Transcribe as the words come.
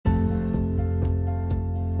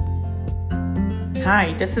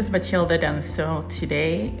Hi, this is Matilda, and so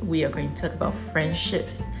today we are going to talk about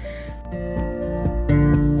friendships.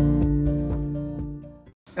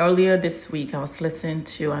 Earlier this week, I was listening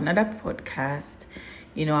to another podcast,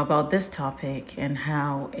 about this topic and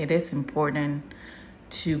how it is important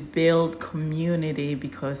to build community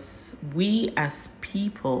because we as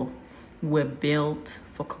people were built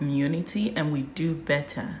for community and we do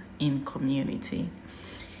better in community.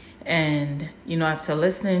 And, after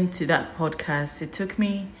listening to that podcast, it took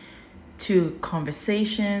me to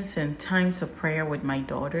conversations and times of prayer with my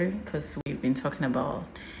daughter because we've been talking about,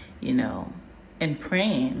 and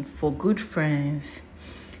praying for good friends.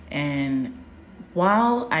 And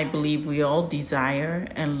while I believe we all desire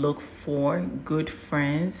and look for good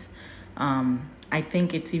friends, I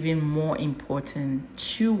think it's even more important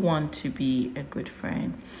to want to be a good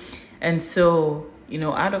friend. And so,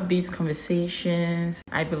 out of these conversations,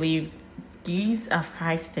 I believe these are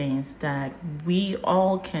 5 things that we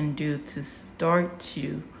all can do to start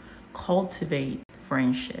to cultivate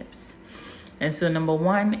friendships. And so number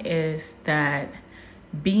 1 is that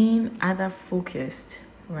being other focused,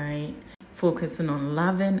 right? Focusing on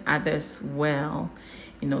loving others well,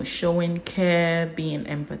 showing care, being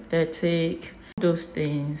empathetic. Those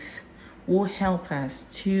things will help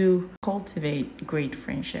us to cultivate great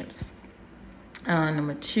friendships.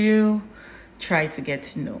 Number 2, try to get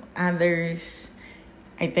to know others.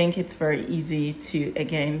 I think it's very easy to,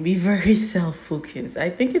 again, be very self-focused. I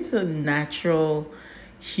think it's a natural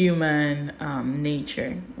human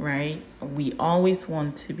nature, right? We always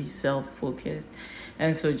want to be self-focused.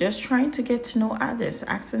 And so just trying to get to know others,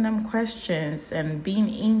 asking them questions and being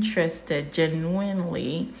interested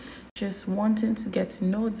genuinely, just wanting to get to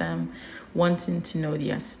know them, wanting to know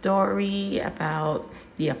their story, about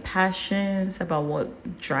their passions, about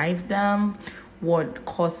what drives them, what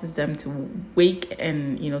causes them to wake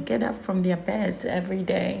and, get up from their bed every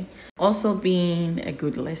day. Also being a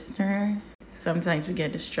good listener. Sometimes we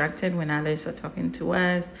get distracted when others are talking to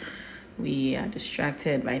us. We are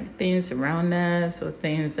distracted by the things around us or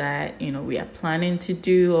things that, we are planning to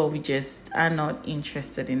do, or we just are not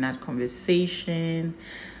interested in that conversation.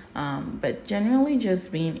 But generally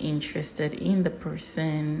just being interested in the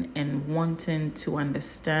person and wanting to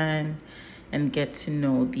understand and get to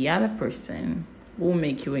know the other person will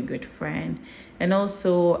make you a good friend. And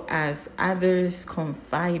also, as others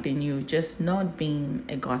confide in you, just not being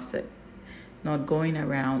a gossip, not going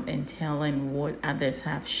around and telling what others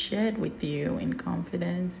have shared with you in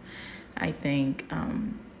confidence. I think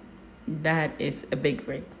that is a big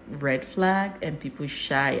red flag, and people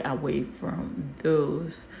shy away from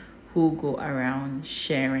those who go around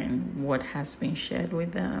sharing what has been shared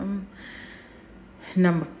with them.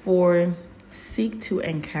 Number 4, seek to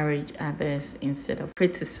encourage others instead of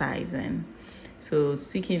criticizing. So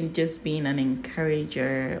seeking, just being an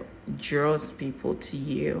encourager, draws people to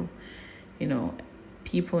you.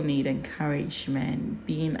 People need encouragement,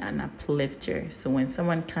 being an uplifter. So when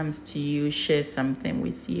someone comes to you, share something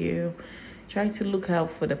with you, try to look out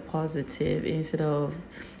for the positive instead of,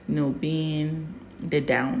 being the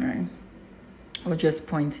downer or just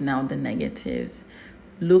pointing out the negatives.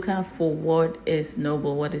 Look out for what is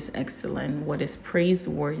noble, what is excellent, what is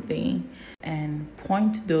praiseworthy, and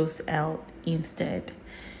point those out instead.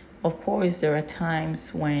 Of course, there are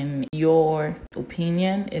times when your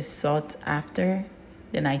opinion is sought after,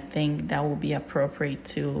 then I think that will be appropriate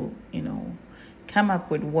to, come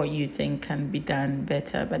up with what you think can be done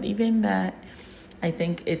better. But even that, I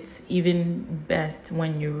think it's even best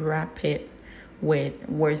when you wrap it with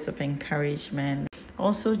words of encouragement.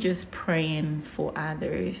 Also, just praying for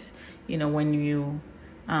others. When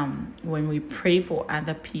we pray for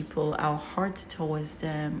other people, our heart towards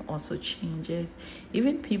them also changes.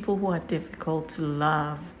 Even people who are difficult to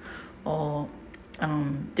love or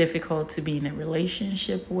difficult to be in a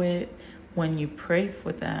relationship with, when you pray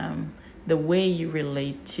for them, the way you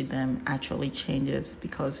relate to them actually changes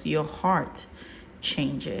because your heart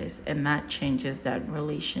changes, and that changes that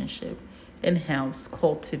relationship and helps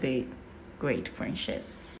cultivate great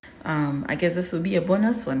friendships. I guess this will be a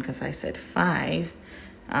bonus one because I said 5.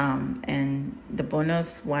 And the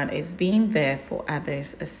bonus one is being there for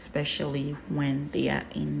others, especially when they are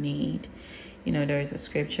in need. There is a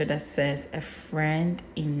scripture that says a friend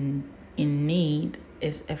in need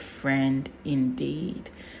is a friend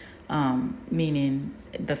indeed. Meaning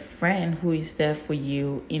the friend who is there for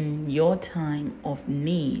you in your time of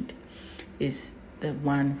need is the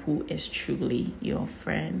one who is truly your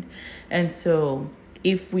friend. And so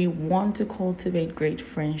if we want to cultivate great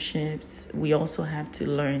friendships, we also have to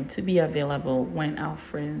learn to be available when our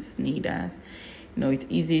friends need us. It's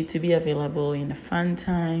easy to be available in the fun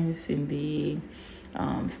times, in the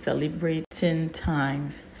celebrating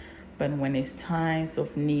times. But when it's times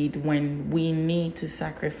of need, when we need to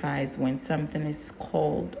sacrifice, when something is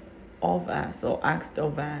called of us or asked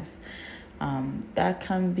of us, that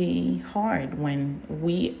can be hard when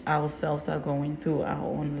we ourselves are going through our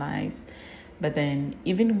own lives. But then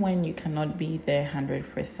even when you cannot be there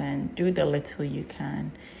 100%, do the little you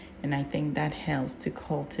can. And I think that helps to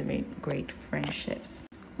cultivate great friendships.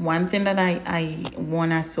 One thing that I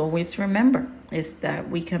want us to always remember is that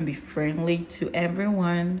we can be friendly to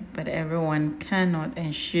everyone, but everyone cannot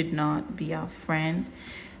and should not be our friend.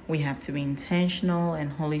 We have to be intentional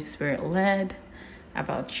and Holy Spirit led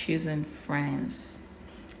about choosing friends,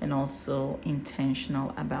 and also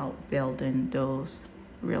intentional about building those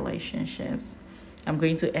relationships. I'm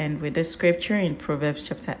going to end with the scripture in Proverbs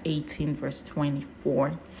chapter 18, verse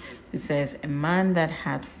 24. It says, "A man that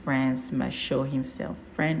hath friends must show himself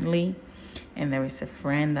friendly, and there is a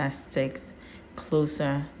friend that sticks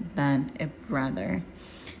closer than a brother."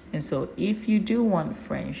 And so if you do want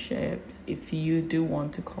friendships, if you do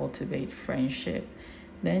want to cultivate friendship,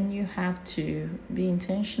 then you have to be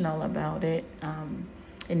intentional about it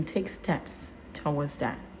and take steps towards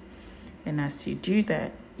that. And as you do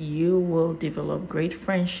that, you will develop great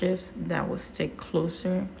friendships that will stick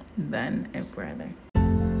closer than a brother.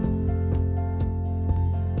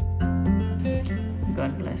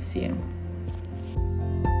 God bless you.